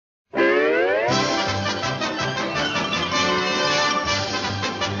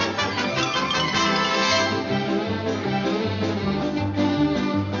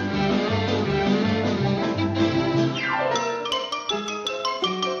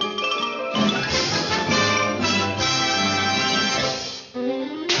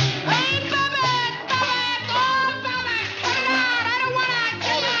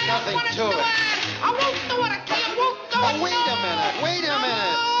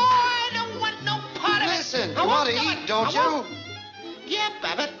want to eat, don't you? Yeah,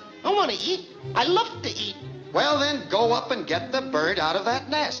 Babbitt. I want to eat. I love to eat. Well, then, go up and get the bird out of that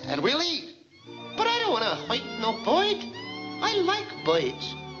nest, and we'll eat. But I don't want to hurt no bird. I like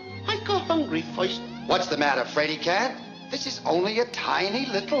birds. I go hungry first. What's the matter, Freddy Cat? This is only a tiny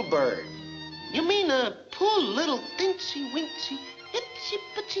little bird. You mean a poor little dincy-wincy,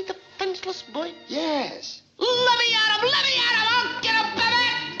 itsy-bitsy defenseless bird? Yes. Let me at him! Let me at him! I'll get him,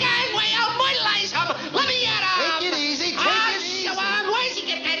 Babbitt! Gangway, I'll mortalize him! Let me at him! Take it easy, take it easy. Come on, where's he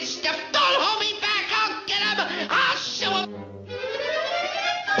get that stuff? Don't hold me back! I'll get him! I'll show him!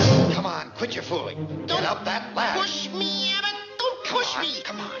 Come on, quit your fooling. Get up that ladder. Push me, Abbott! Don't push me!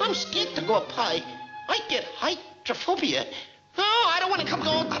 Come on. I'm scared to go up high. I get hydrophobia. Oh, I don't want to go.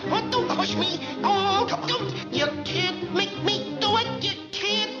 Oh, don't push me. Oh, don't. You can't make me do it. You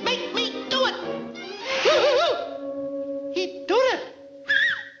can't make me do it. He did it.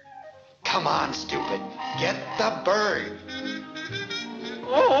 Come on, stupid. Get the bird.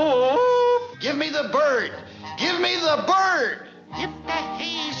 Oh. Give me the bird. Give me the bird. If the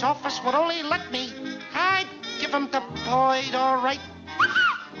Hayes office would only let me, I'd give him the bird, all right.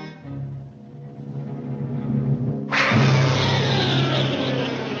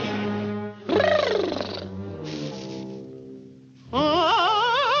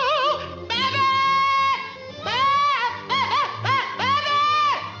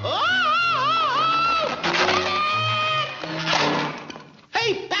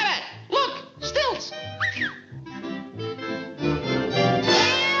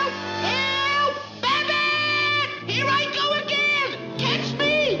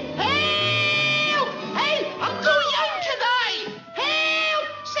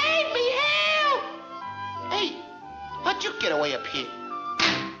 Get away up here.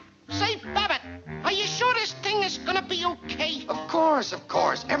 Say, Babbitt, are you sure this thing is gonna be okay? Of course, of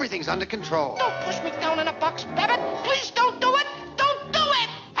course. Everything's under control. Don't push me down in a box, Babbitt. Please don't do it. Don't do it.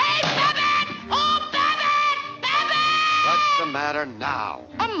 Hey, Babbitt! Oh, Babbitt! Babbitt! What's the matter now?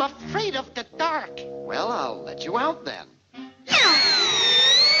 I'm afraid of the dark. Well, I'll let you out then.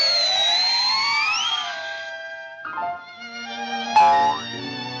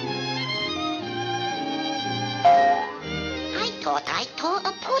 I tore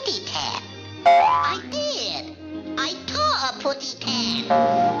a putty cat. I did. I tore a putty cat.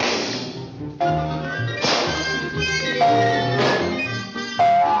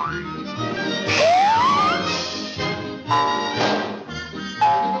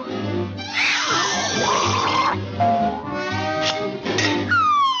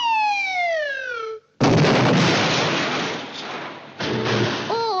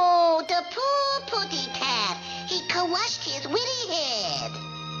 Oh, the poor putty cat. He crushed his witty head.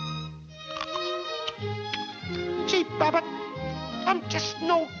 Gee, Babbitt, I'm just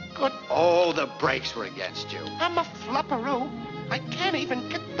no good. Oh, the brakes were against you. I'm a flapperoo. I can't even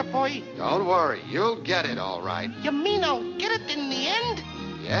get the boy. Don't worry. You'll get it all right. You mean I'll get it in the end?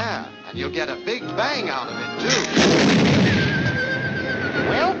 Yeah, and you'll get a big bang out of it, too.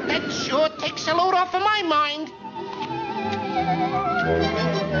 Well, that sure takes a load off of my mind.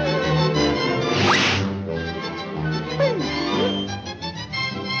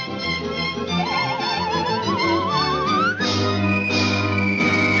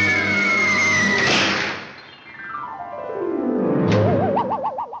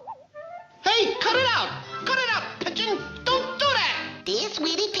 Hey, cut it out! Cut it out, pigeon! Don't do that! This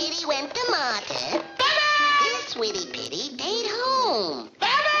witty pitty went to market. Babbitt! This witty pitty stayed home.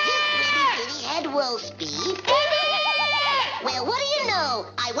 Babbitt! This witty pitty had roast beef. Babbitt! Well, what do you know?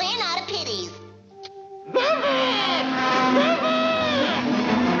 I ran out of pitties.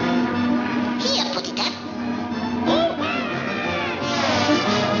 Here, putty cat.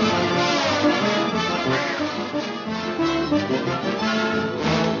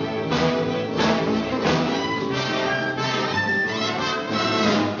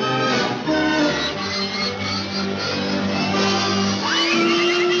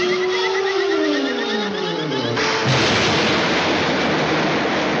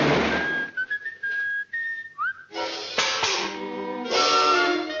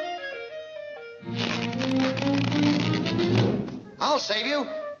 I'll save you.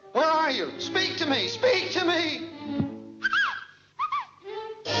 Where are you? Speak to me. Speak to me.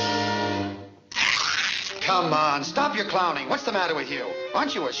 Come on, stop your clowning. What's the matter with you?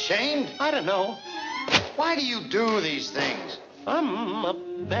 Aren't you ashamed? I don't know. Why do you do these things? I'm a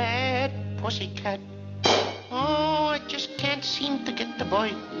bad pussycat. Oh, I just can't seem to get the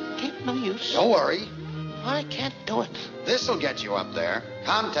boy. Ain't no use. Don't worry. I can't do it. This'll get you up there.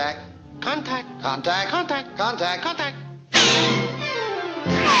 Contact. Contact. Contact. Contact. Contact. Contact.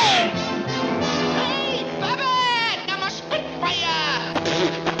 Hey, Babbitt!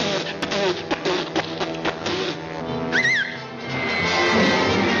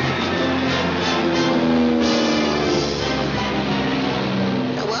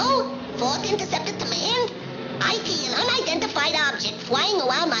 unidentified object flying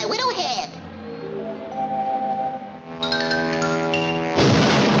around my little head.